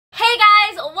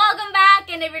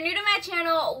and if you're new to my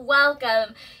channel,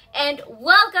 welcome. And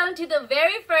welcome to the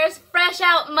very first Fresh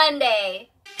Out Monday.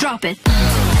 Drop it.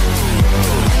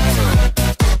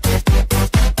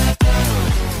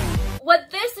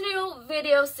 What this new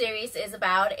video series is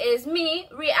about is me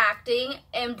reacting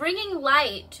and bringing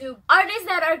light to artists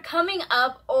that are coming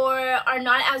up or are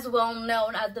not as well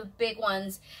known as the big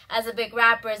ones, as the big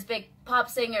rappers, big pop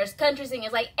singers, country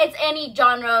singers, like it's any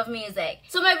genre of music.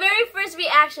 So my very first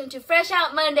reaction to Fresh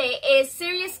Out Monday is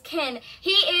Serious Ken.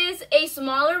 He is a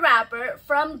smaller rapper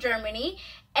from Germany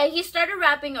and he started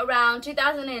rapping around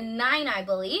 2009, I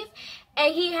believe.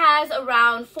 And he has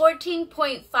around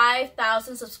 14.5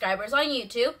 thousand subscribers on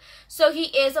YouTube. So he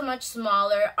is a much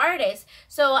smaller artist.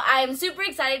 So I'm super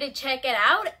excited to check it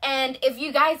out. And if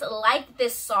you guys like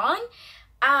this song,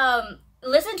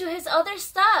 listen to his other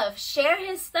stuff, share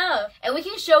his stuff, and we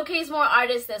can showcase more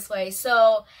artists this way.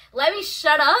 So let me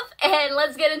shut up and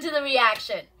let's get into the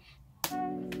reaction.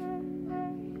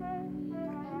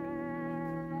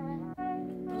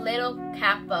 Little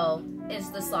Capo is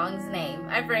the song's name.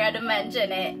 I forgot to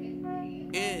mention it.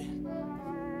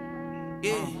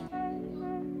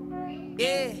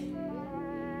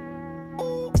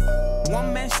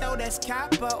 One man show, that's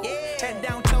Capo. Head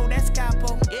down toe, that's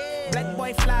Capo. Black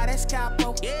boy fly, that's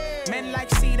Capo. Men like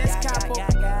C, that's Capo.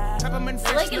 Peppermint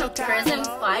They're like in a prison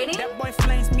fighting. That boy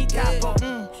flames me Capo.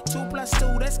 2 plus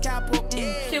 2, that's Capo.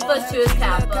 2 plus 2 is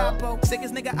Capo.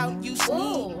 Sickest nigga out, you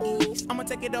sneeze. I'ma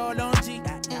take it all on G.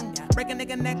 Break a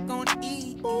nigga neck on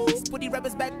E. Put these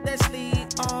rappers back that sleep.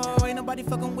 Oh, ain't nobody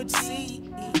fucking with C.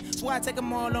 So I take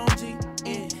them all on G.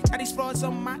 Got these frauds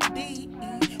on my D.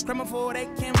 Criminal before they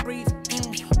can't breathe.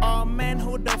 Oh man,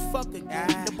 who the fuck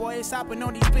again? The boy is hopping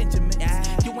on these Benjamins.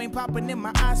 You ain't popping in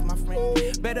my eyes, my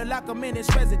friend. Better lock him in his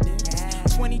residence.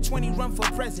 2020 run for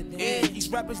president. These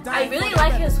rappers I really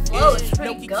like his flow. It's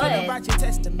pretty good. And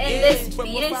this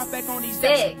beat is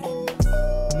sick.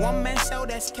 One man show,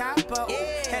 that's Capo.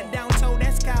 Head down toe,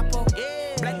 that's Capo.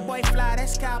 Black boy fly,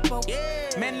 that's Capo.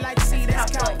 Men like C,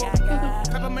 that's Capo.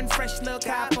 Peppermint fresh, little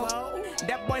Capo.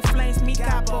 That boy flames me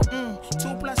Capo.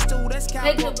 2 plus 2, that's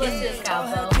Capo. 2 plus 2 is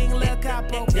Capo. King, little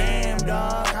Capo. Damn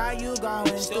dog, how you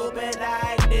going stupid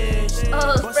like this?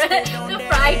 Oh, the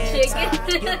fried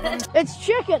chicken. It's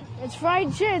chicken. It's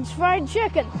fried chicken. It's fried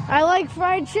chicken. I like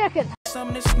fried chicken.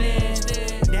 Some to sniff.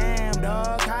 Damn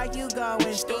dog, how you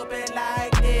going stupid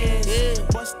like this?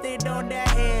 Busted on that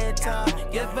head top.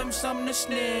 Give him something to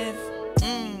sniff.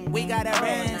 We got a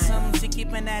ransom. She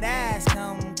keeping that ass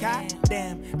come. God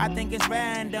damn, I think it's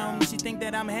random. She think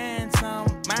that I'm handsome.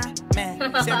 My man,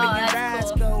 Syrian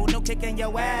rascal. No kicking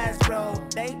your ass, bro.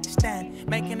 They stand,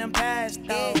 making them pass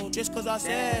though. Just cause I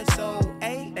said so.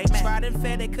 Hey, they tried and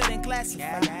fed, they couldn't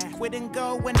classify. Quit and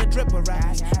go when the drip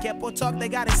arrives. Capo talk, they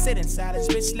gotta sit inside. This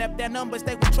bitch left their numbers,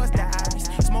 they would trust their eyes.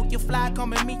 Smoke your fly,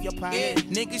 come and meet your pie.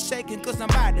 Niggas shaking cause I'm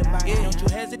by the buy. Don't you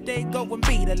hesitate, go and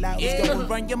beat it loud. Let's go and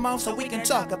run your mouth so we can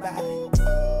talk about it.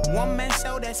 One man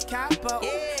show, that's Capo.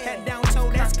 Head down toe,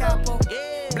 that's Capo.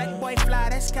 Black boy fly,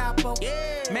 that's Capo.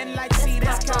 Men like C,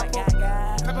 that's Capo.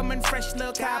 Peppermint fresh,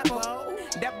 little Capo.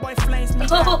 That boy flames me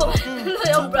Capo.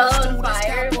 Little bro on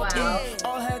fire, wow.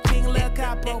 All her king, little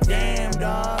Capo. Damn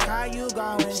dog, how you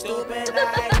going stupid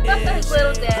like this?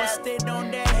 Little dad. Busted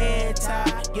on their head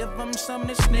top. Give them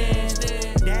something to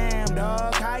sniff. Damn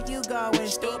dog, how you going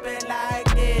stupid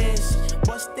like this?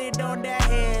 Busted on their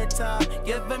head top.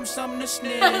 Give them something to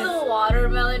sniff. The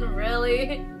watermelon,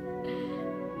 really?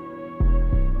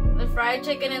 The fried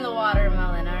chicken and the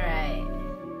watermelon, alright.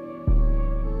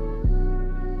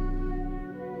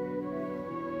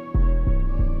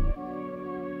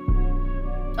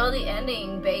 Oh, the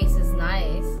ending bass is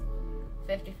nice.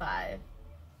 55.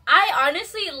 I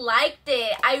honestly liked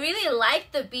it. I really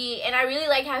liked the beat and I really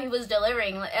liked how he was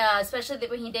delivering, especially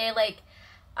when he did like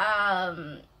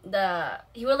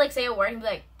he would like say a word, he'd be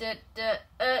like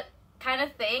kind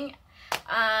of thing.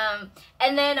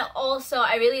 And then also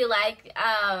I really liked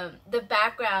the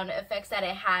background effects that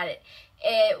it had.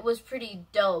 It was pretty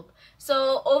dope.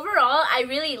 So overall I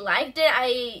really liked it.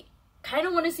 I kind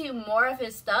of want to see more of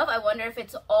his stuff. I wonder if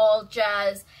it's all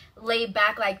just laid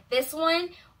back like this one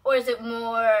or is it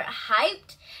more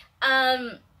hyped.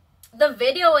 The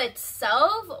video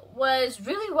itself was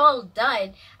really well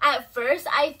done. At first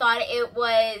I thought it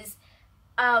was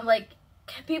like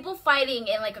people fighting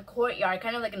in like a courtyard,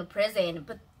 kind of like in a prison,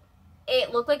 but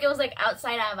it looked like it was like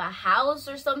outside of a house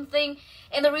or something.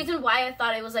 And the reason why I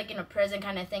thought it was like in a prison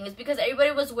kind of thing is because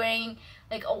everybody was wearing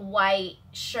like a white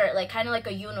shirt, like kind of like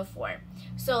a uniform.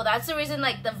 So that's the reason,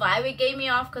 like the vibe it gave me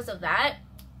off because of that.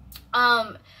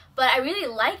 But I really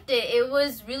liked it. It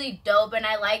was really dope, and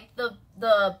I liked the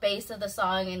the bass of the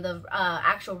song and the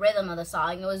actual rhythm of the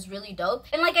song. It was really dope.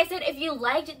 And like I said, if you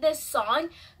liked this song,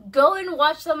 go and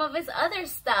watch some of his other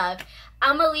stuff.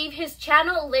 I'm gonna leave his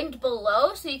channel linked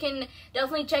below, so you can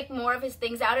definitely check more of his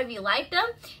things out if you liked them.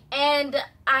 And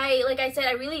like I said,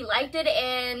 I really liked it,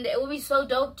 and it would be so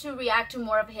dope to react to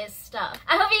more of his stuff.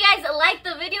 I hope you guys liked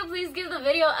the video. Please give the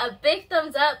video a big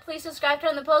thumbs up. Please subscribe,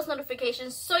 turn on the post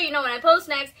notifications so you know when I post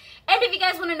next. And if you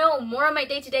guys want to know more of my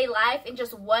day-to-day life and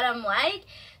just what I'm like,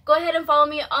 go ahead and follow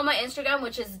me on my Instagram,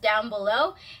 which is down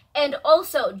below. And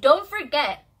also, don't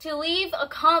forget to leave a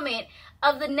comment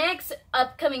of the next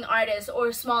upcoming artist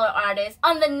or smaller artist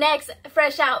on the next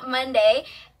Fresh Out Monday.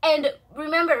 And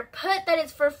remember, put that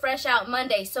it's for Fresh Out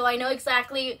Monday so I know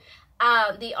exactly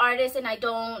the artist and I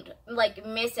don't like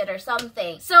miss it or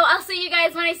something. So I'll see you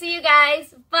guys when I see you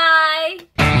guys. Bye!